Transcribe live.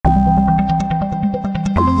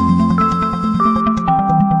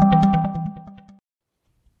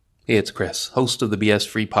Hey, it's Chris, host of the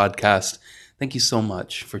BS podcast. Thank you so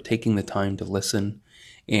much for taking the time to listen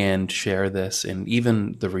and share this. And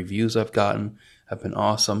even the reviews I've gotten have been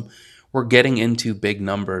awesome. We're getting into big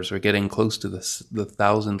numbers. We're getting close to the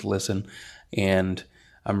 1,000th listen. And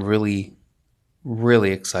I'm really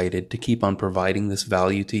excited to keep on providing this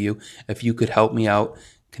value to you. If you could help me out,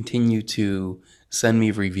 continue to send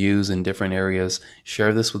me reviews in different areas.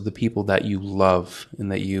 Share this with the people that you love and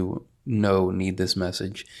that you know need this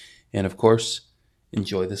message. And of course,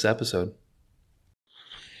 enjoy this episode.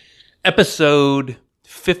 Episode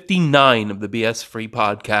 59 of the BS Free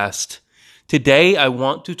podcast. Today, I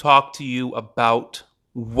want to talk to you about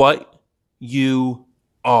what you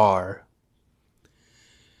are.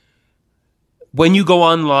 When you go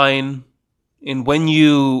online and when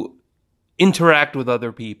you interact with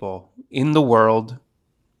other people in the world,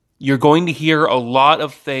 you're going to hear a lot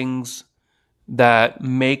of things that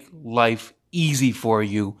make life easy for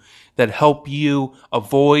you, that help you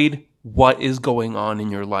avoid what is going on in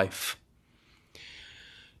your life.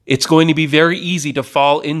 It's going to be very easy to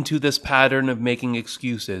fall into this pattern of making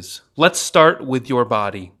excuses. Let's start with your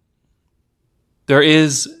body. There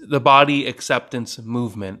is the body acceptance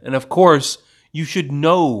movement. And of course, you should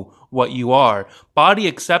know what you are. Body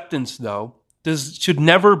acceptance, though, should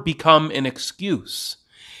never become an excuse.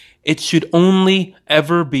 It should only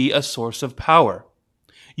ever be a source of power.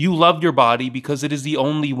 You love your body because it is the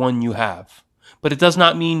only one you have. But it does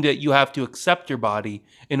not mean that you have to accept your body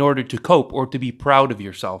in order to cope or to be proud of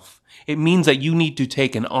yourself. It means that you need to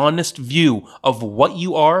take an honest view of what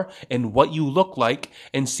you are and what you look like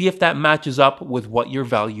and see if that matches up with what your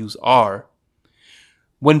values are.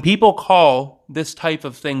 When people call this type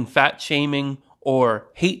of thing fat shaming or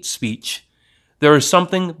hate speech, there is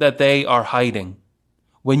something that they are hiding.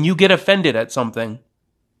 When you get offended at something,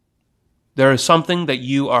 there is something that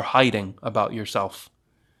you are hiding about yourself.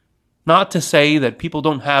 Not to say that people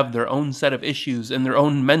don't have their own set of issues and their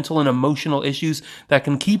own mental and emotional issues that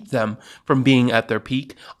can keep them from being at their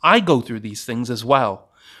peak. I go through these things as well.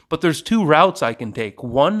 But there's two routes I can take.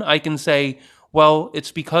 One, I can say, well,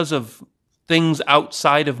 it's because of things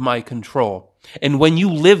outside of my control. And when you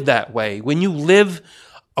live that way, when you live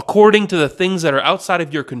according to the things that are outside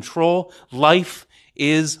of your control, life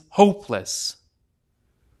is hopeless.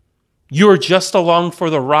 You're just along for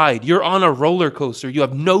the ride. You're on a roller coaster. You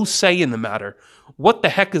have no say in the matter. What the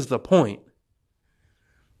heck is the point?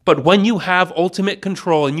 But when you have ultimate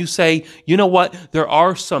control and you say, you know what, there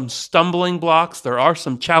are some stumbling blocks, there are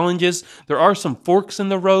some challenges, there are some forks in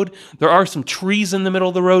the road, there are some trees in the middle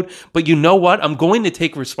of the road, but you know what, I'm going to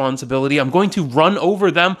take responsibility, I'm going to run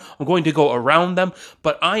over them, I'm going to go around them,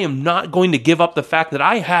 but I am not going to give up the fact that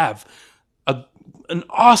I have an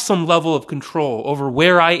awesome level of control over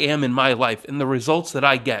where I am in my life and the results that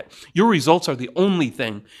I get. Your results are the only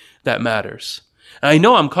thing that matters. And I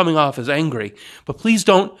know I'm coming off as angry, but please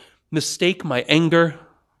don't mistake my anger,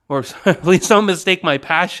 or please don't mistake my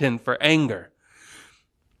passion for anger.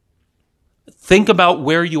 Think about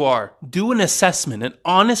where you are. Do an assessment, an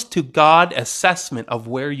honest to God assessment of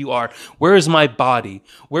where you are. Where is my body?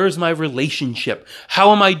 Where is my relationship?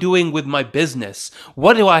 How am I doing with my business?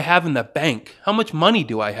 What do I have in the bank? How much money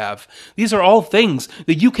do I have? These are all things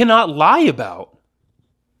that you cannot lie about.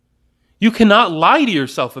 You cannot lie to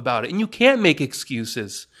yourself about it, and you can't make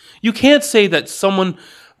excuses. You can't say that someone,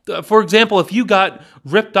 for example, if you got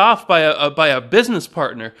ripped off by a business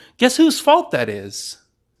partner, guess whose fault that is?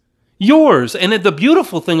 Yours. And the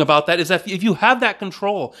beautiful thing about that is that if you have that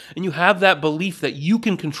control and you have that belief that you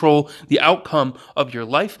can control the outcome of your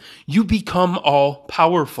life, you become all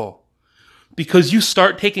powerful because you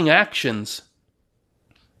start taking actions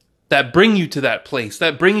that bring you to that place,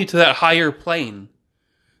 that bring you to that higher plane,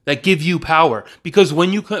 that give you power. Because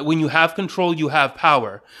when you have control, you have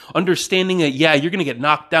power. Understanding that, yeah, you're going to get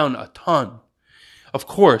knocked down a ton. Of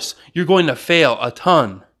course, you're going to fail a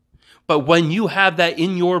ton. But when you have that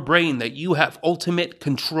in your brain, that you have ultimate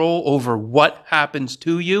control over what happens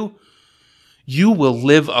to you, you will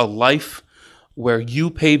live a life where you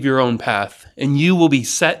pave your own path and you will be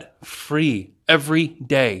set free every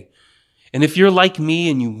day. And if you're like me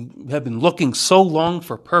and you have been looking so long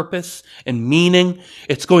for purpose and meaning,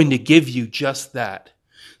 it's going to give you just that.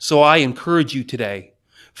 So I encourage you today,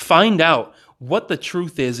 find out what the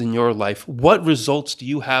truth is in your life. What results do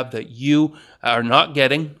you have that you are not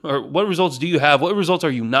getting? Or what results do you have? What results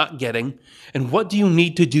are you not getting? And what do you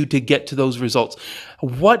need to do to get to those results?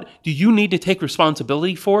 What do you need to take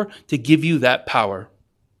responsibility for to give you that power?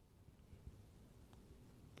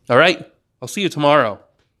 All right, I'll see you tomorrow.